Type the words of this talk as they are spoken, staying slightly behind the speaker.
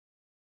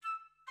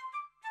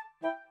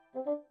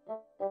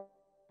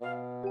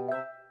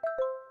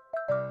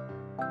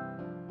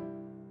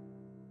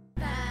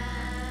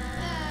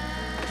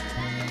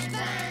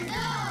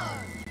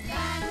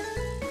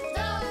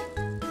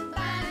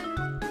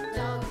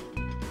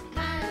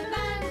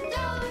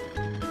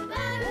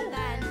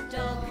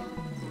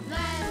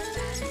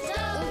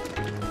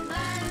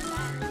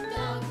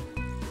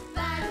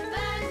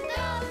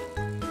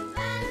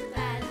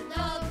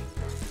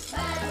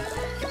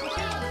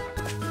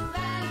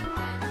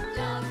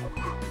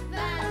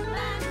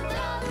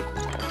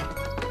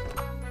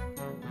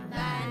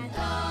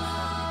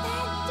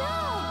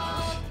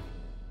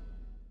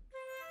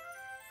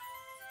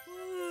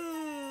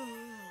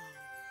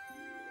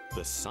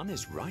The sun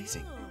is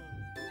rising.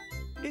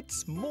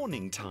 It's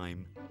morning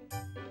time.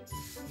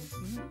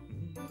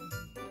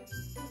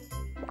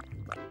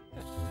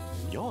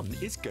 Jon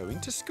is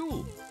going to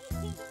school.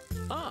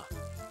 Ah,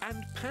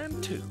 and Pan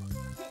too.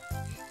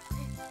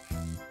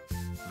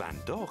 Van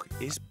Dogh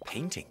is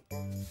painting.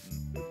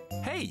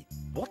 Hey,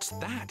 what's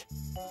that?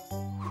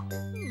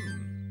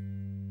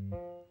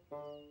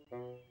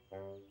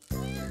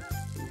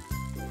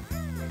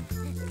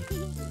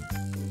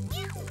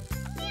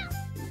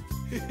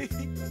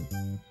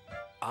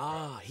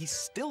 Ah, he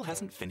still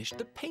hasn't finished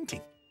the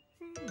painting.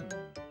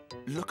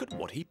 Look at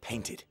what he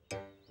painted.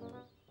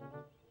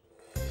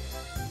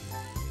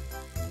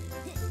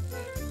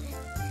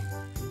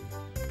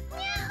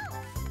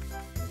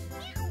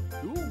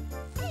 Ooh.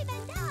 Hey,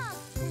 Van Dogh!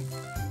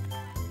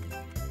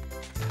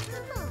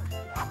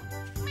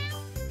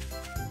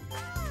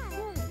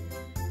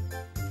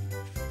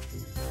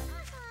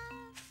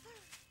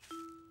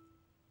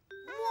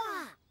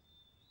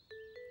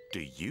 Do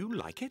you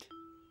like it?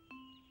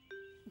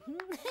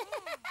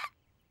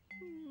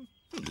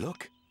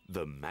 Look,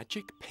 the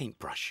magic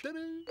paintbrush. Wow!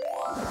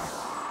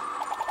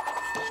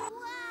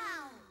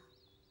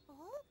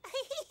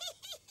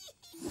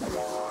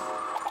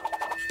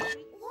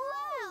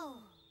 Wow!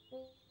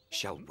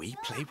 Shall we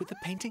play with the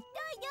painting?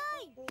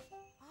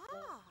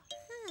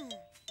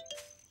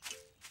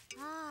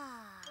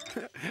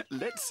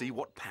 Let's see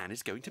what Pan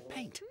is going to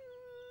paint.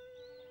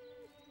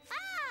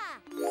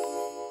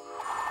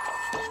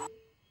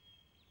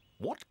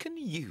 What can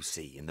you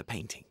see in the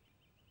painting?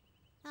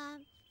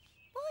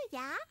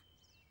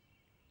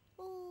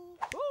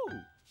 Oh,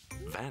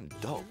 Van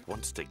Dogh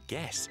wants to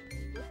guess.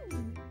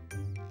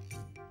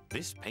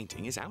 This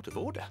painting is out of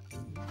order.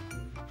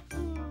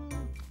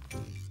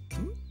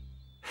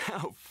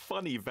 How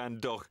funny, Van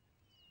Dogh.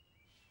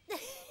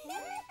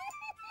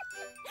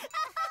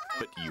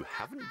 But you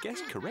haven't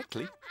guessed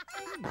correctly.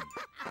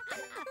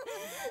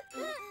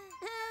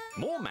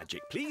 More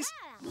magic, please.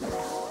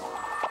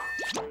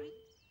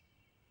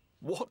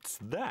 What's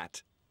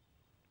that?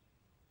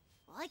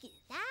 What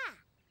is that?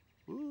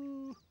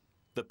 Ooh,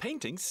 the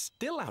painting's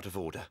still out of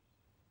order.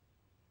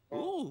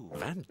 Ooh,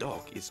 Van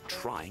Dogh is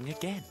trying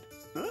again.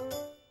 Huh?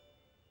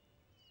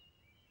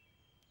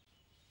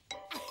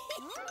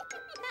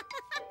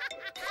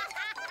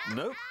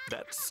 Nope,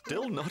 that's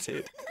still not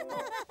it.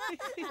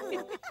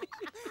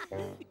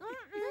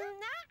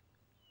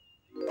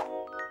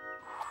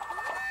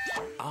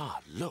 Ah,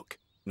 look.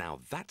 Now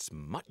that's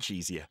much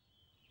easier.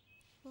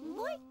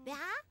 What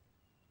that?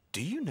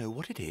 Do you know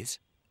what it is?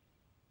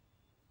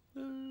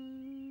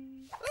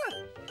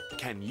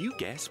 Can you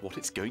guess what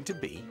it's going to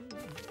be?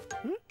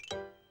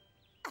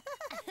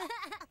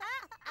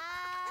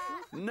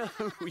 No,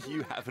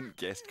 you haven't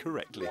guessed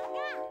correctly.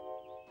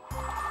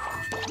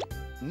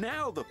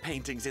 Now the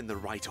painting's in the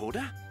right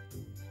order.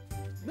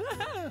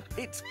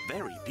 It's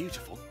very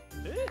beautiful.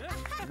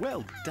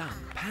 Well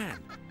done, Pan.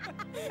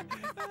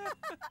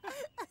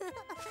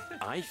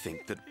 I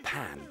think that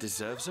Pan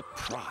deserves a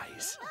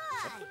prize.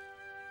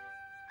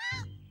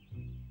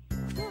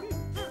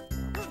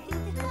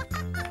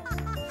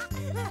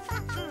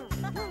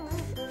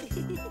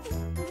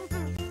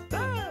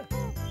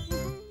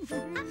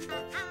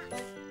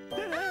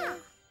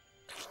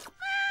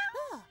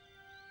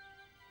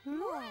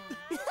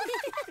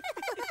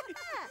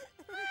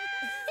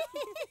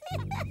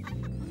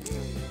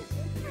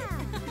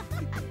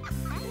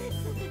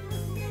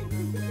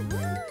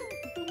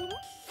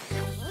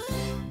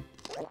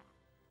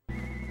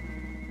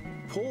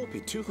 Poor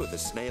Pitucha the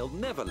snail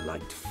never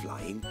liked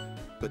flying,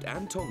 but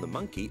Anton the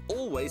monkey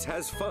always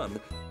has fun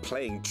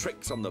playing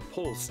tricks on the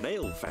poor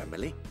snail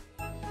family.